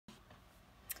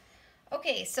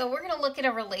Okay, so we're going to look at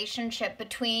a relationship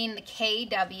between the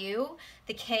Kw,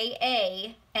 the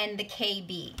Ka, and the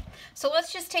Kb. So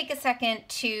let's just take a second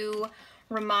to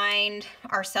remind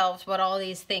ourselves what all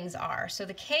these things are. So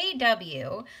the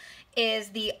Kw is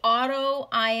the auto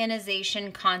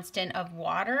ionization constant of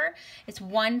water. It's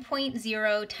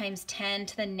 1.0 times 10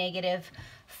 to the negative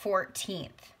 14th.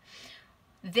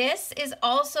 This is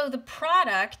also the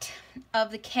product of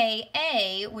the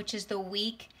Ka, which is the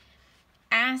weak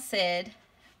acid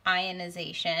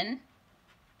ionization,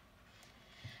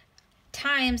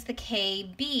 times the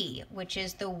Kb, which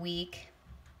is the weak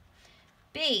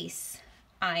base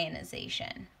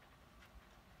ionization.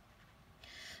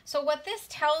 So what this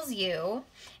tells you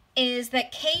is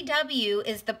that Kw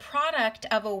is the product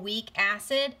of a weak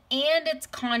acid and its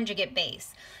conjugate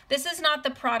base. This is not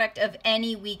the product of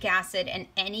any weak acid and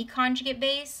any conjugate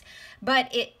base,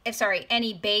 but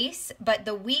any base, but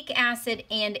the weak acid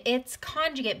and its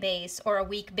conjugate base, or a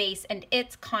weak base and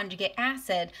its conjugate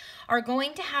acid, are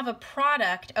going to have a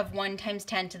product of 1 times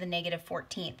 10 to the negative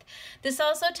 14th. This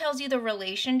also tells you the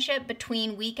relationship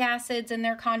between weak acids and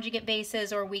their conjugate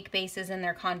bases, or weak bases and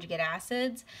their conjugate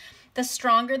acids. The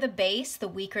stronger the base, the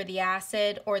weaker the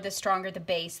acid, or the stronger the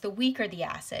base, the weaker the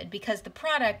acid, because the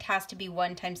product has to be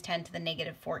 1 times 10 to the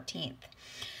negative 14th.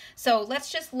 So let's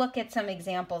just look at some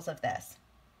examples of this.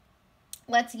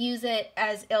 Let's use it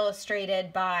as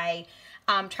illustrated by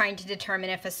trying to determine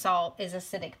if a salt is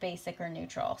acidic, basic, or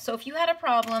neutral. So if you had a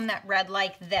problem that read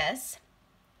like this,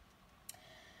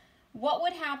 what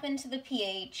would happen to the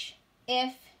pH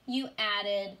if you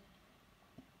added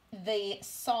the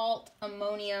salt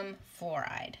ammonium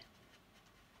fluoride?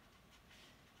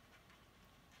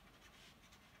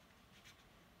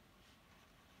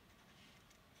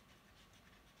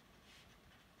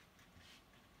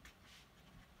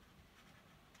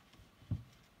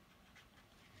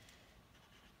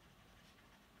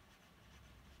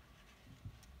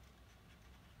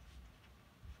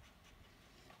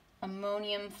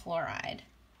 Ammonium fluoride.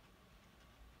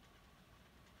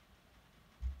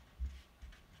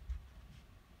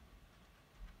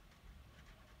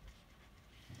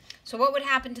 So what would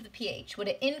happen to the pH? Would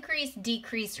it increase,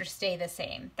 decrease, or stay the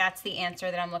same? That's the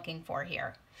answer that I'm looking for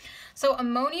here. So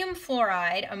ammonium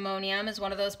fluoride, ammonium is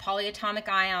one of those polyatomic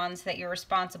ions that you're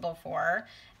responsible for.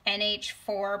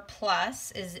 NH4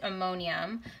 plus is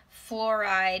ammonium.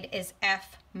 Fluoride is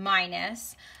F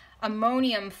minus.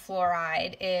 Ammonium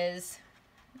fluoride is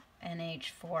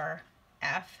NH4F.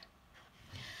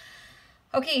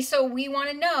 Okay, so we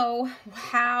want to know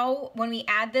how, when we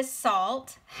add this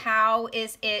salt, how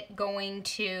is it going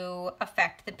to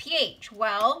affect the pH?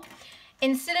 Well,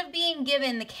 instead of being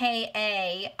given the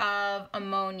Ka of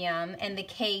ammonium and the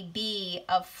Kb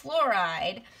of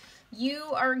fluoride,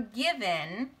 you are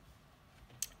given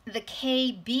the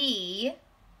Kb.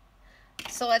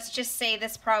 So let's just say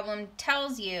this problem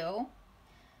tells you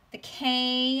the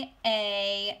Ka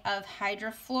of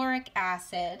hydrofluoric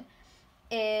acid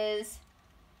is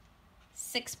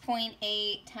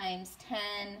 6.8 times 10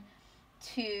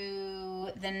 to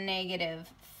the negative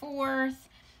 4th,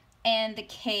 and the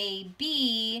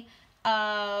Kb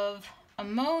of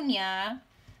ammonia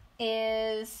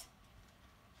is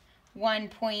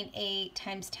 1.8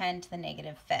 times 10 to the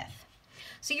negative 5th.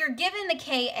 So you're given the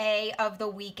Ka of the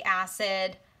weak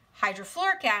acid,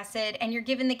 hydrofluoric acid, and you're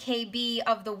given the Kb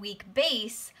of the weak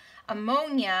base,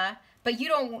 ammonia, but you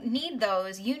don't need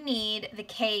those. You need the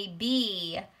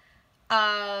Kb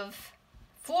of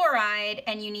fluoride,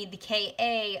 and you need the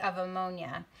Ka of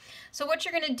ammonia. So what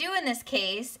you're going to do in this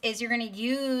case is you're going to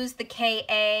use the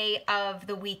Ka of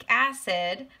the weak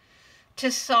acid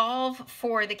to solve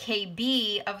for the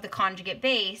Kb of the conjugate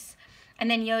base,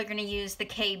 and then you're going to use the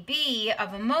Kb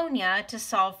of ammonia to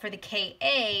solve for the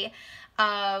Ka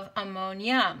of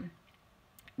ammonium.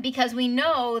 Because we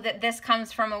know that this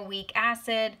comes from a weak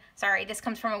acid, this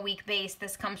comes from a weak base,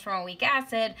 this comes from a weak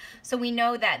acid, so we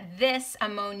know that this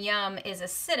ammonium is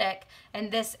acidic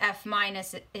and this F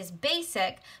minus is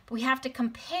basic, but we have to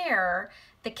compare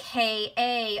the Ka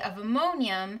of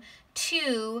ammonium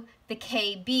to the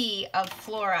Kb of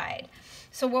fluoride.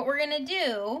 So what we're going to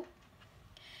do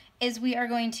is we are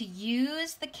going to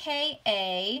use the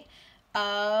Ka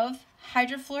of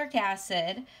hydrofluoric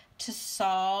acid to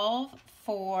solve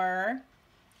for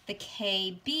the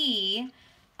Kb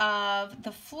of the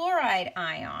fluoride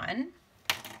ion,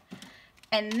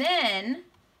 and then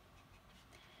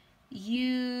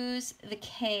use the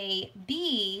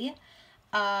Kb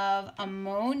of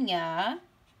ammonia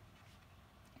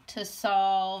to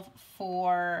solve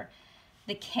for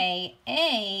the Ka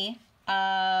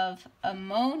of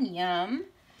ammonium,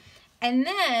 and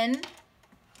then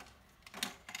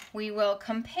we will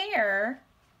compare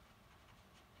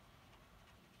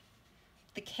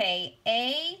the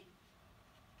Ka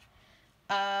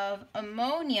of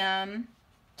ammonium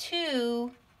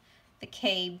to the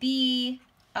Kb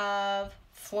of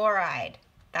fluoride.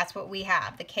 That's what we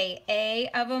have, the Ka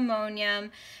of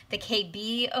ammonium, the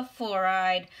Kb of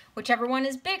fluoride. Whichever one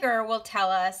is bigger will tell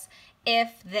us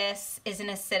if this is an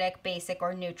acidic, basic,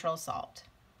 or neutral salt.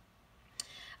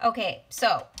 Okay,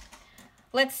 so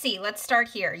let's see, let's start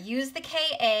here. Use the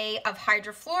Ka of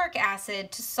hydrofluoric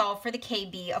acid to solve for the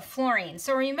Kb of fluorine.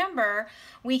 So remember,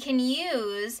 we can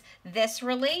use this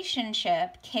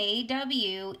relationship,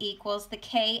 Kw equals the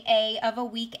Ka of a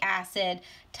weak acid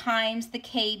times the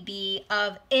Kb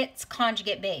of its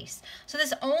conjugate base. So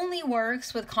this only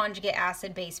works with conjugate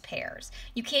acid-base pairs.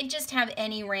 You can't just have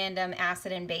any random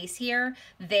acid and base here.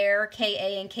 Their Ka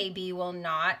and Kb will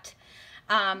not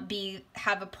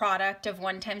have a product of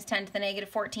 1 times 10 to the negative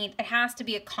 14th. It has to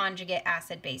be a conjugate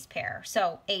acid-base pair.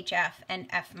 So HF and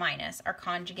F minus are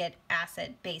conjugate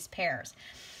acid-base pairs.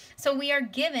 So we are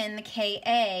given the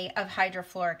Ka of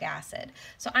hydrofluoric acid.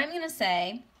 So I'm going to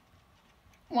say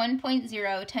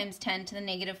 1.0 times 10 to the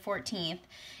negative 14th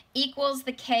equals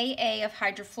the Ka of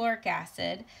hydrofluoric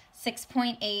acid,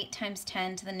 6.8 times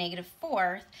 10 to the negative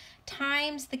 4th,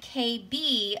 times the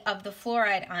Kb of the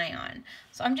fluoride ion.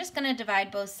 So I'm just going to divide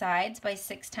both sides by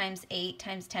 6 times 8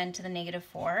 times 10 to the negative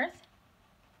 4th.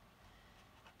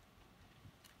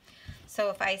 So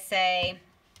if I say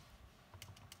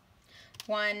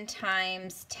 1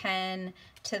 times 10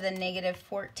 to the negative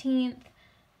 14th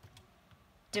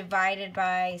divided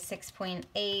by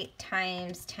 6.8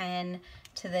 times 10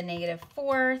 to the negative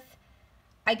 4th,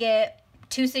 I get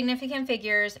two significant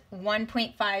figures,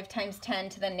 1.5 times 10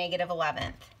 to the negative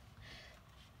 11th.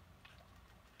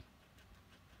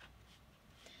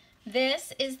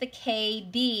 This is the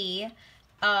Kb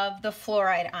of the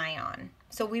fluoride ion.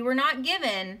 So we were not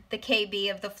given the Kb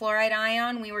of the fluoride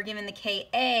ion, we were given the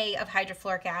Ka of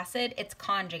hydrofluoric acid, its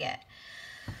conjugate.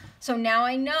 So now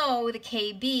I know the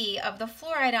Kb of the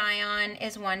fluoride ion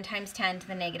is 1 times 10 to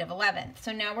the negative 11th.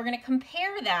 So now we're going to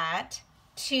compare that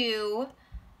to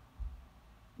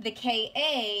the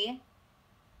Ka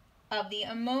of the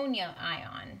ammonia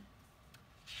ion.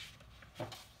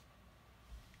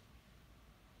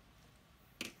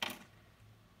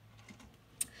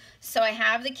 So I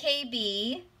have the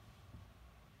Kb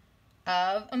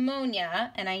of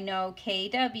ammonia, and I know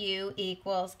Kw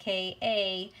equals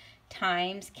Ka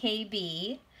times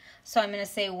Kb. So I'm going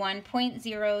to say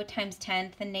 1.0 times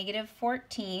 10 to the negative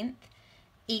 14th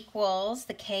equals,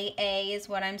 the Ka is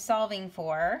what I'm solving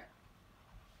for,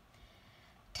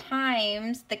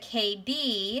 times the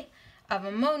Kb of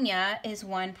ammonia is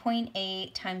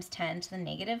 1.8 times 10 to the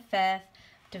negative 5th.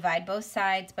 Divide both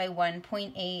sides by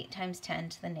 1.8 times 10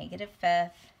 to the negative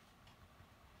 5th.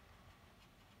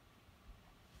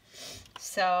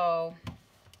 So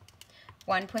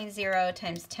 1.0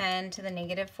 times 10 to the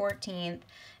negative 14th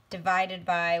divided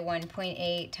by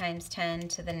 1.8 times 10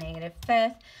 to the negative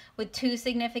 5th with two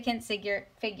significant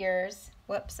figures.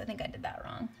 Whoops, I think I did that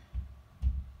wrong.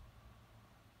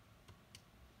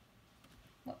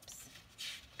 Whoops,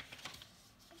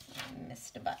 I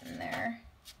missed a button there.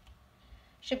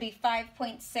 Should be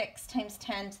 5.6 times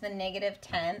 10 to the negative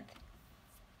 10th.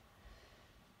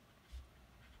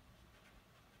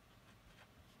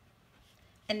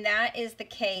 And that is the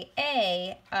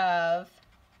Ka of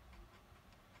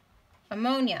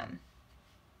ammonium.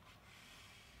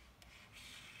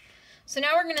 So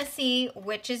now we're going to see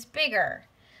which is bigger.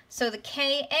 So the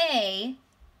Ka,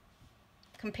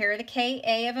 compare the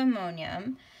Ka of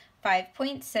ammonium,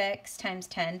 5.6 times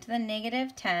 10 to the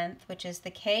negative 10th, which is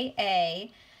the Ka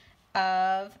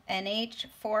of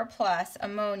NH4 plus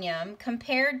ammonium,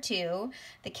 compared to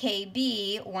the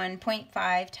Kb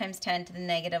 1.5 times 10 to the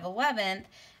negative 11th,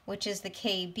 which is the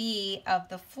Kb of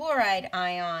the fluoride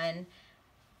ion.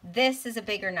 This is a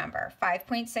bigger number.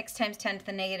 5.6 times 10 to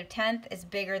the negative 10th is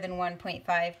bigger than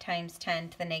 1.5 times 10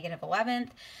 to the negative 11th.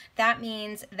 That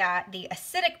means that the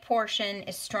acidic portion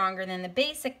is stronger than the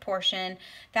basic portion.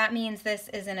 That means this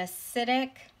is an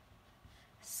acidic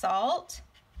salt.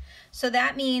 So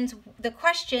that means the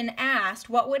question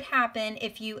asked, what would happen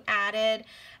if you added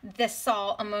the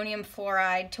salt ammonium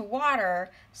fluoride to water?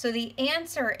 So the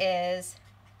answer is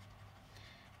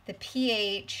the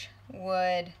pH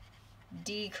would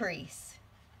decrease.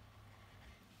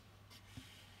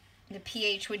 The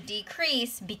pH would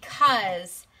decrease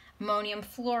because ammonium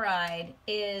fluoride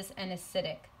is an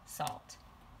acidic salt.